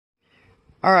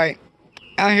Alright,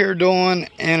 out here doing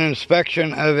an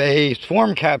inspection of a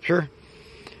swarm capture,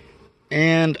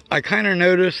 and I kind of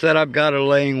noticed that I've got a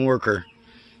laying worker,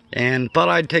 and thought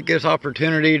I'd take this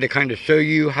opportunity to kind of show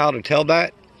you how to tell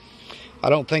that.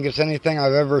 I don't think it's anything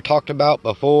I've ever talked about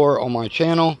before on my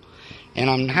channel, and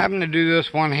I'm having to do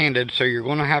this one-handed, so you're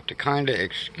going to have to kind of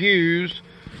excuse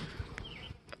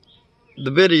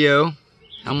the video.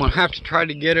 I'm going to have to try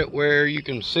to get it where you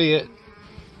can see it.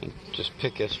 Just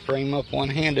pick this frame up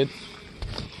one-handed.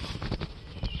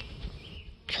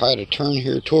 Try to turn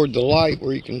here toward the light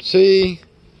where you can see.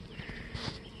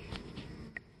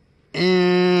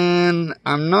 And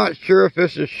I'm not sure if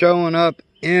this is showing up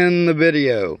in the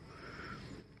video.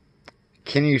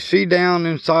 Can you see down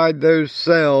inside those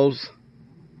cells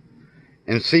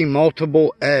and see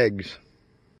multiple eggs?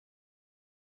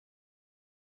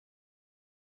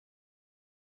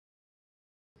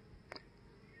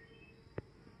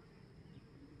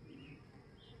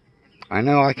 I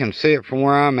know I can see it from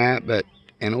where I'm at, but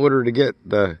in order to get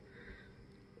the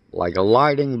like a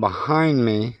lighting behind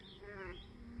me,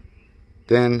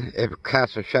 then it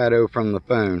casts a shadow from the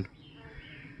phone.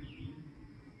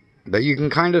 But you can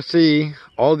kind of see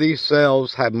all these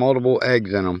cells have multiple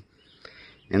eggs in them,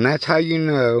 and that's how you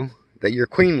know that you're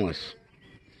queenless.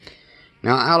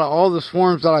 Now, out of all the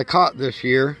swarms that I caught this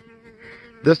year,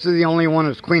 this is the only one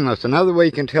that's queenless. Another way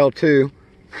you can tell too,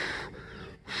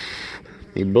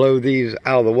 you blow these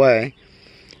out of the way.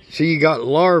 See, you got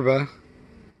larvae.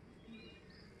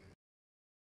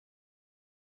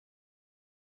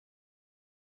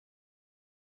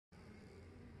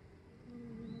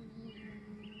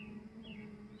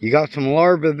 You got some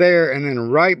larvae there, and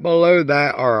then right below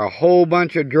that are a whole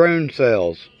bunch of drone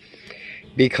cells.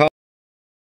 Because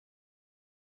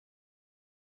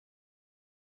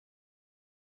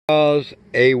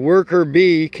a worker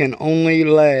bee can only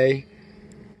lay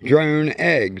drone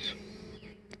eggs.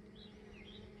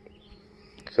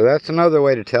 So that's another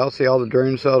way to tell. See all the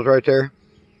drone cells right there?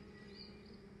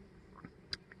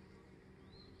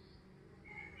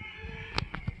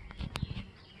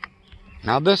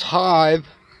 Now this hive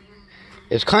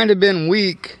has kind of been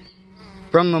weak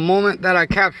from the moment that I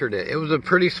captured it. It was a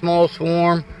pretty small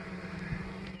swarm.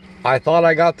 I thought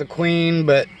I got the queen,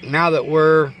 but now that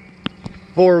we're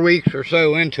 4 weeks or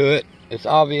so into it, it's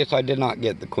obvious I did not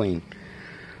get the queen.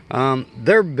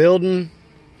 They're building.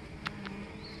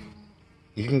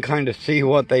 You can kind of see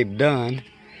what they've done.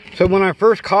 So when I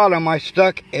first caught them, I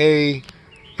stuck a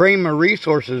frame of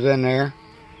resources in there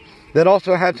that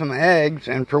also had some eggs,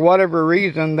 and for whatever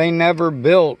reason, they never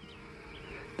built.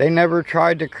 They never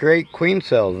tried to create queen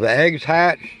cells. The eggs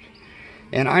hatched,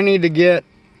 and I need to get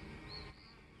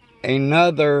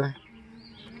another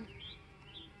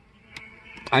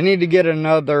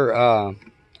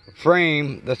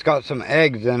frame that's got some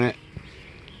eggs in it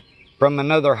from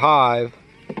another hive,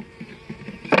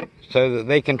 so that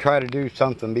they can try to do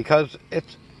something, because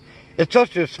it's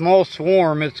such a small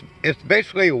swarm. It's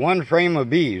basically one frame of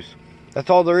bees. That's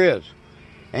all there is.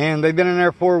 And they've been in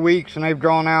there 4 weeks, and they've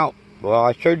drawn out, well,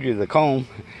 I showed you the comb.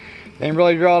 They didn't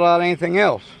really draw out anything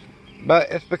else.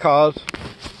 But it's because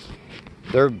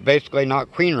they're basically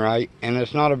not queen right, and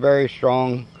it's not a very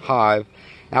strong hive.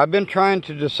 Now, I've been trying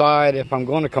to decide if I'm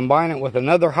going to combine it with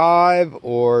another hive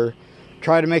or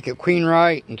try to make it queen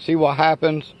right and see what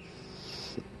happens.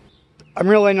 I'm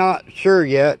really not sure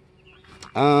yet.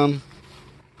 The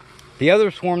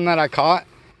other swarm that I caught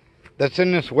that's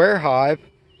in this ware hive,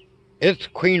 it's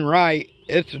queen right.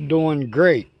 It's doing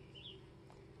great.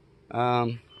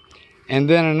 And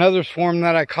then another swarm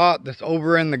that I caught that's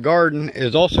over in the garden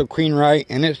is also queen right,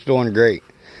 and it's doing great.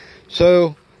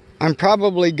 So I'm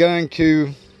probably going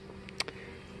to,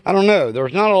 I don't know,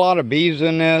 there's not a lot of bees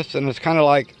in this, and it's kind of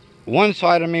like one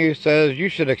side of me says you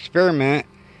should experiment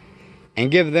and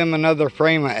give them another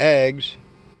frame of eggs,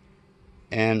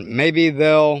 and maybe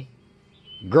they'll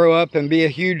grow up and be a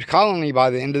huge colony by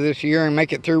the end of this year and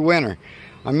make it through winter.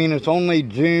 I mean, it's only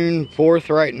June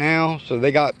 4th right now, so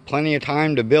they got plenty of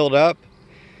time to build up.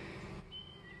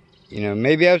 You know,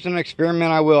 maybe as an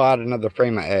experiment I will add another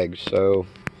frame of eggs. So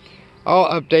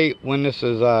I'll update when this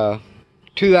is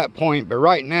to that point. But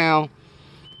right now,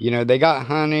 you know, they got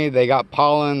honey, they got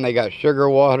pollen, they got sugar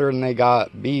water, and they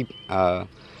got bee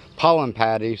pollen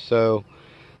patties. So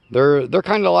they're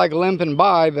kind of like limping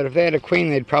by, but if they had a queen,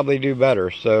 they'd probably do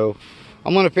better. So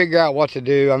I'm going to figure out what to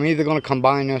do. I'm either going to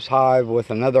combine this hive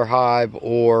with another hive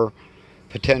or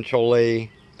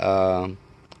potentially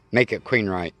make it queen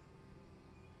right.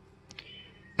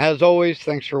 As always,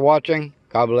 thanks for watching.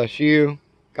 God bless you.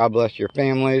 God bless your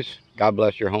families. God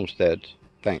bless your homesteads.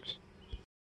 Thanks.